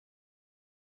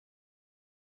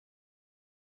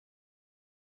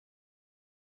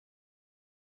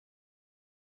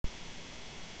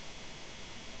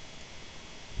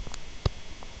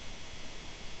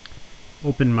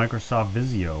Open Microsoft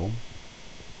Visio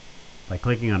by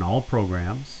clicking on All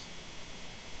Programs,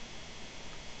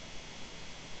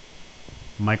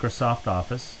 Microsoft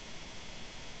Office,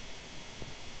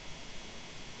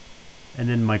 and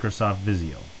then Microsoft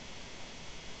Visio.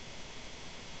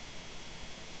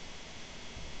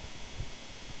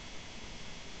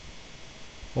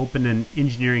 Open an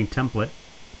engineering template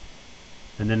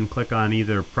and then click on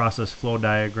either process flow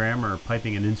diagram or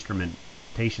piping and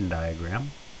instrumentation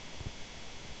diagram.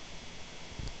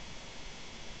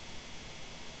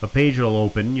 A page will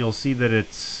open. You'll see that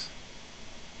it's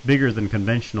bigger than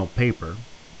conventional paper,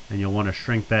 and you'll want to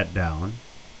shrink that down.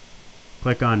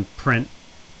 Click on Print,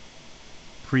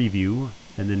 Preview,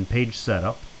 and then Page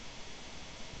Setup.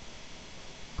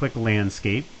 Click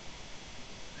Landscape,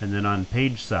 and then on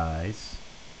Page Size,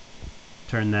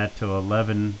 turn that to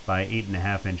 11 by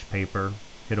 8.5 inch paper.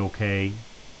 Hit OK.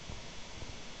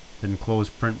 Then close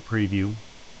Print Preview,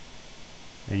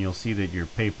 and you'll see that your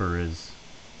paper is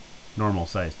normal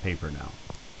size paper now.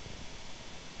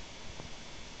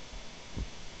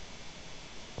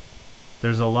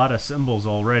 There's a lot of symbols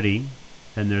already,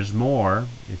 and there's more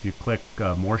if you click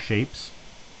More Shapes,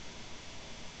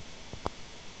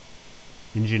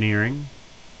 Engineering,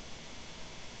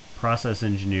 Process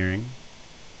Engineering,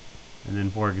 and then,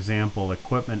 for example,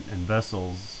 Equipment and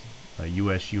Vessels,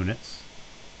 US units.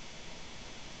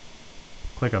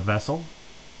 Click a vessel,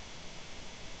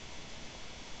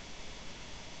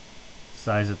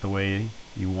 size it the way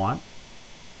you want.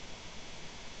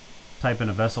 Type in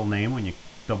a vessel name when you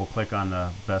double click on the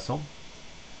vessel.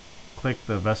 Click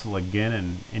the vessel again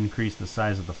and increase the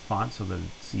size of the font so that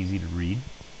it's easy to read.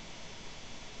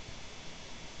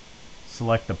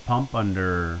 Select a pump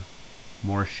under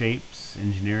More Shapes,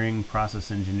 Engineering,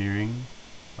 Process Engineering,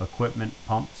 Equipment,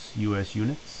 Pumps, US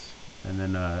units, and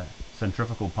then a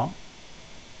centrifugal pump.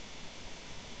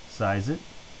 Size it.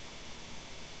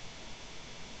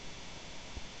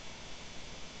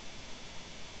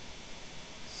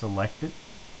 Select it.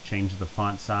 Change the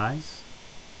font size.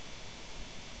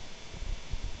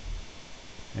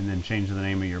 And then change the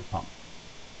name of your pump.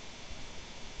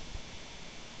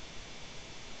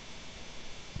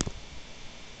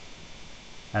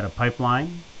 Add a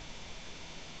pipeline.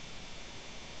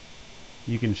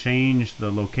 You can change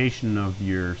the location of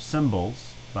your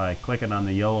symbols by clicking on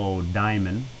the yellow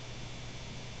diamond.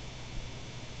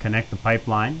 Connect the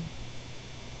pipeline.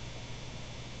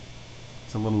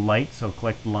 It's a little light, so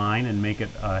click line and make it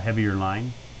a heavier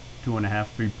line. 2.5,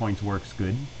 3 points works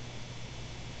good.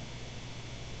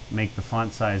 Make the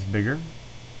font size bigger.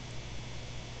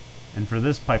 And for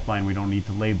this pipeline we don't need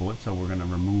to label it, so we're going to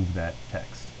remove that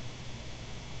text.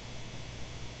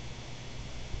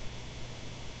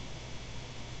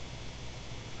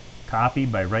 Copy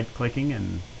by right-clicking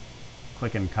and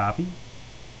clicking Copy.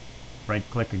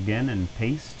 Right-click again and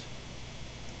Paste.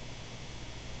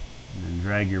 And then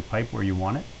drag your pipe where you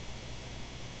want it.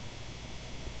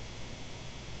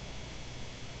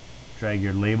 Drag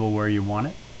your label where you want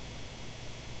it.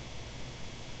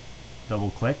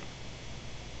 Double-click.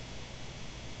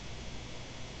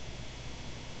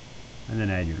 And then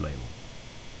add your label.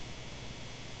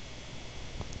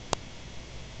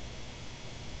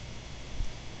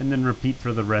 And then repeat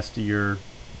for the rest of your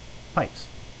pipes.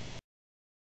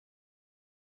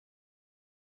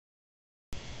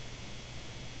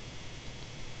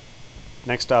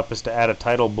 Next up is to add a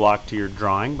title block to your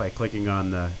drawing by clicking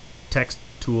on the Text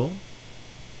tool.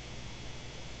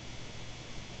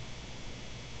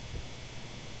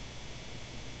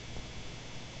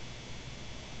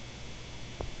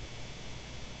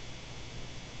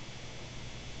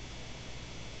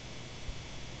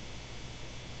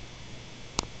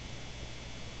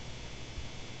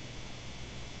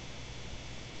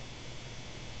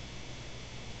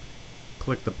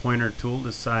 Click the pointer tool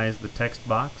to size the text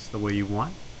box the way you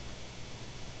want.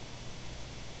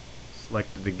 Select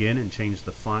it again and change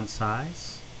the font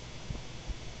size.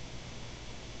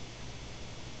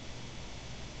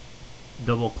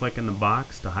 Double click in the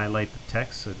box to highlight the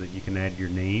text so that you can add your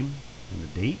name and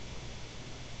the date.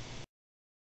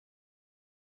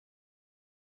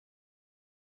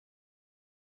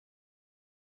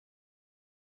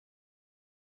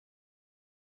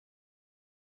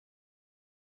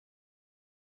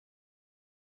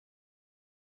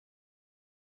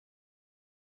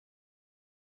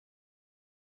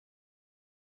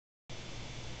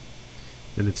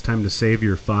 Then it's time to save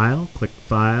your file. Click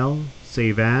File,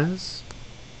 Save As.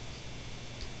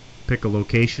 Pick a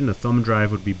location. A thumb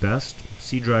drive would be best.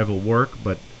 C drive will work,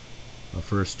 but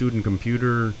for a student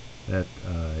computer, that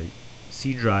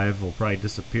C drive will probably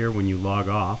disappear when you log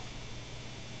off.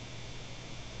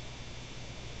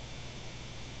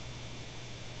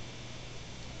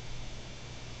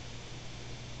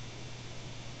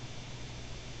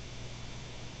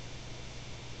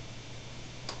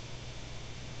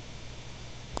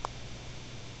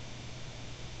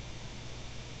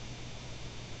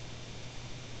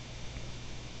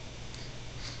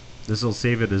 This will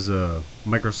save it as a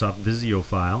Microsoft Visio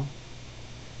file.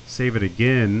 Save it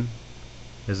again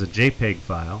as a JPEG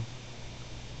file.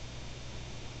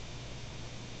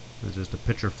 It's just a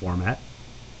picture format.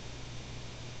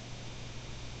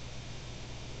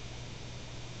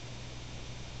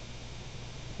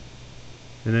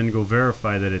 And then go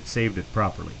verify that it saved it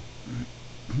properly.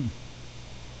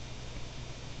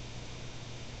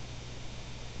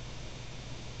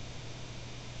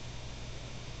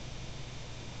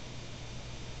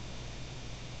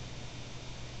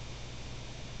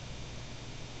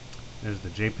 There's the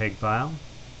JPEG file,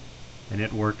 and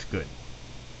it worked good.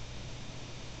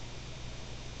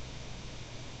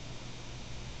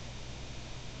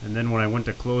 And then when I went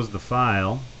to close the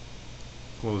file,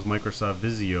 close Microsoft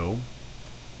Visio,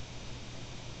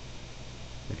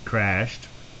 it crashed,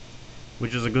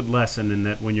 which is a good lesson in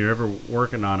that when you're ever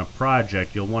working on a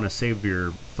project, you'll want to save your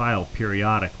file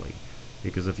periodically,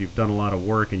 because if you've done a lot of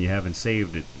work and you haven't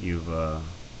saved it, you've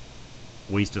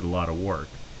wasted a lot of work.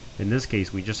 In this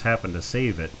case, we just happened to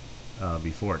save it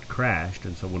before it crashed,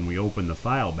 and so when we open the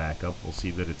file back up, we'll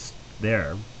see that it's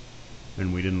there,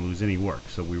 and we didn't lose any work,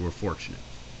 so we were fortunate.